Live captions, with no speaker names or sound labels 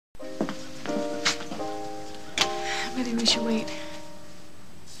Maybe we should wait.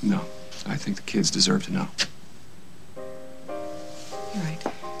 No, I think the kids deserve to know. You're right.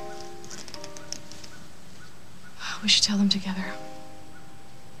 We should tell them together.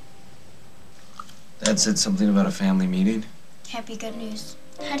 Dad said something about a family meeting. Can't be good news.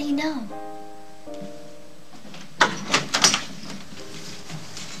 How do you know?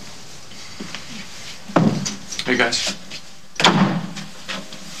 Hey, guys.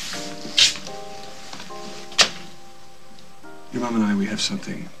 Your mom and I, we have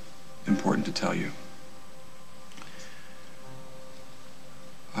something important to tell you.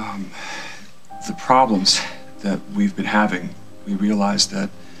 The problems that we've been having, we realized that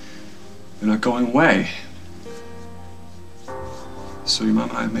they're not going away. So your mom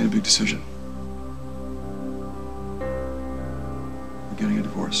and I have made a big decision. We're getting a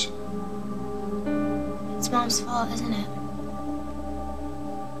divorce. It's Mom's fault, isn't it?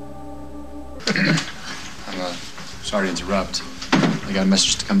 I'm sorry to interrupt. I got a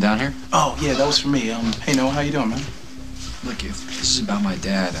message to come down here. Oh, yeah, that was for me. Hey, Noah, how you doing, man? Look, if this is about my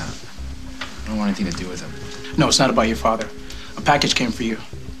dad, I don't want anything to do with him. No, it's not about your father. A package came for you.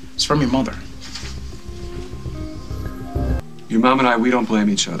 It's from your mother. Your mom and I, we don't blame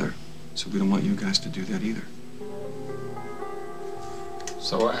each other. So we don't want you guys to do that either.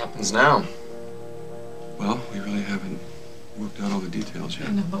 So what happens now? Well, we really haven't worked out all the details yet.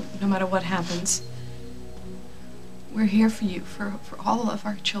 I know, but no matter what happens, we're here for you, for all of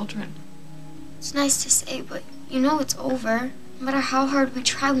our children. It's nice to say, but you know it's over. No matter how hard we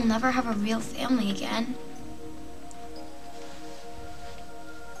try, we'll never have a real family again.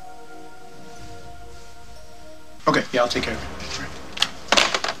 Okay, yeah, I'll take care of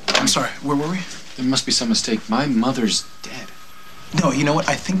it. I'm sorry, where were we? There must be some mistake. My mother's dead. No, you know what?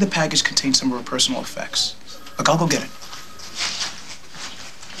 I think the package contains some of her personal effects. Look, I'll go get it.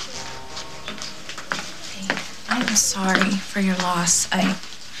 I'm sorry for your loss.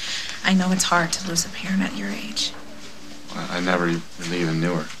 I know it's hard to lose a parent at your age. I never really even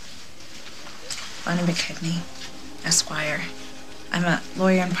knew her. Bonnie McKidney, Esquire. I'm a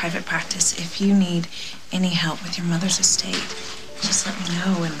lawyer in private practice. If you need any help with your mother's estate, just let me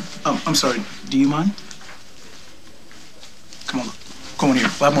know and... I'm sorry, do you mind? Come on, go in here.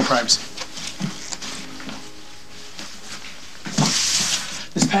 We'll have more privacy.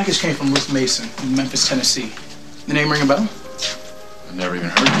 This package came from Ruth Mason in Memphis, Tennessee. The name ring a bell? I've never even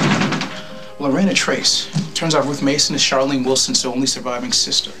heard of it. Well, I ran a trace. Turns out Ruth Mason is Charlene Wilson's only surviving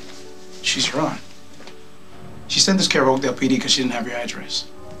sister. She's your aunt. She sent this care of Oakdale PD because she didn't have your address.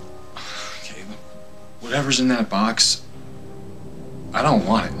 Okay, look, whatever's in that box, I don't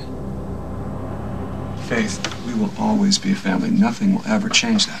want it. Faith, we will always be a family. Nothing will ever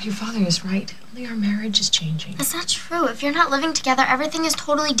change that. Your father is right. Only our marriage is changing. That's not true. If you're not living together, everything is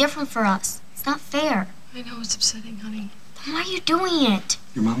totally different for us. It's not fair. I know it's upsetting, honey. Then why are you doing it?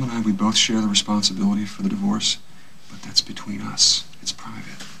 Your mom and I, we both share the responsibility for the divorce, but that's between us. It's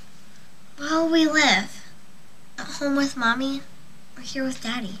private. Where will we live? At home with Mommy or here with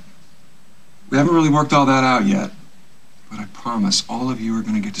Daddy? We haven't really worked all that out yet, but I promise all of you are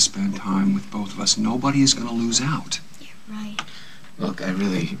going to get to spend time with both of us. Nobody is going to lose out. Yeah, right. Look,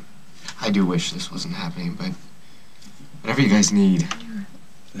 I do wish this wasn't happening, but whatever you guys need.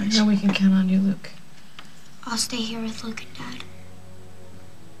 Thanks. I know we can count on you, Luke. I'll stay here with Luke and Dad.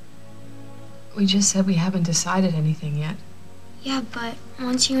 We just said we haven't decided anything yet. Yeah, but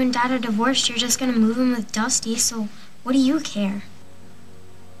once you and Dad are divorced, you're just gonna move in with Dusty, so what do you care?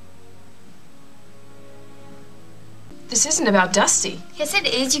 This isn't about Dusty. Yes, it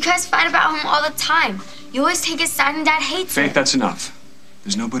is. You guys fight about him all the time. You always take his side and Dad hates Faith, it. that's enough.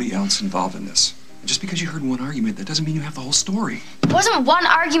 There's nobody else involved in this. And just because you heard one argument, that doesn't mean you have the whole story. It wasn't one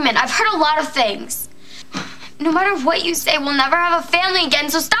argument. I've heard a lot of things. No matter what you say, we'll never have a family again,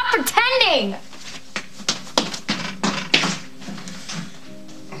 so stop pretending!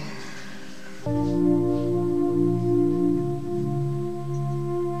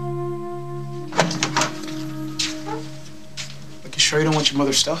 Like, you sure you don't want your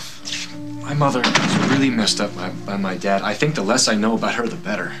mother's stuff? My mother was really messed up by my dad. I think the less I know about her, the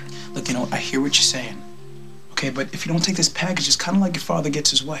better. Look, you know, I hear what you're saying. Okay, but if you don't take this package, it's kind of like your father gets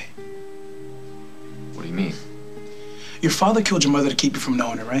his way. What do you mean? Your father killed your mother to keep you from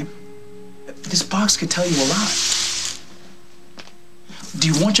knowing her, right? This box could tell you a lot. Do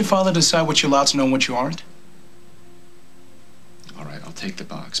you want your father to decide what you're allowed to know and what you aren't? All right, I'll take the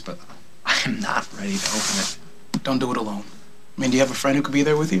box, but I am not ready to open it. Don't do it alone. I mean, do you have a friend who could be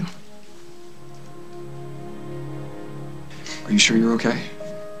there with you? Are you sure you're okay?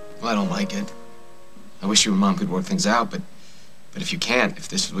 Well, I don't like it. I wish you and Mom could work things out, but if you can't, if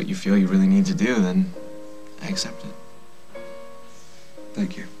this is what you feel you really need to do, then I accept it.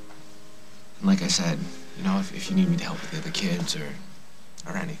 Thank you. And like I said, you know, if you need me to help with the other kids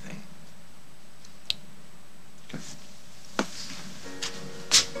or anything. Okay.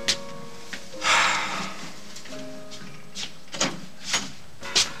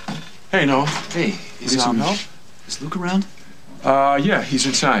 Hey, Noah. Hey, is Luke around? Yeah, he's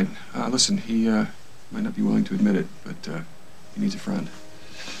inside. Listen, he might not be willing to admit it, but he needs a friend.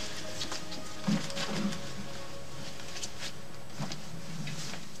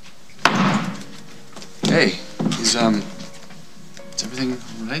 Hey, is everything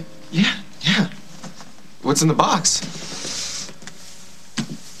all right? Yeah. What's in the box?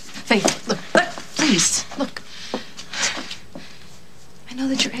 Faith, look, please, look. I know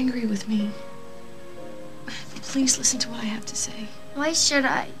that you're angry with me. Please listen to what I have to say. Why should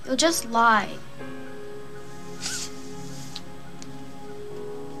I? You'll just lie.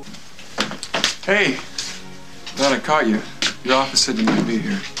 Hey, glad I caught you. Your office said you might be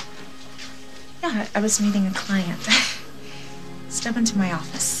here. Yeah, I was meeting a client. Step into my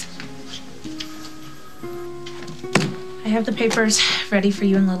office. I have the papers ready for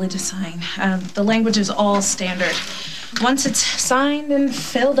you and Lily to sign. The language is all standard. Once it's signed and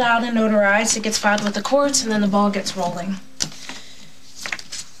filled out and notarized, it gets filed with the courts, and then the ball gets rolling.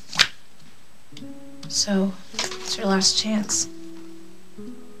 So, it's your last chance.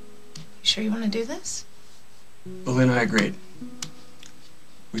 You sure you want to do this? Lily and I agreed.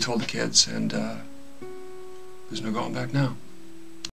 We told the kids, and there's no going back now.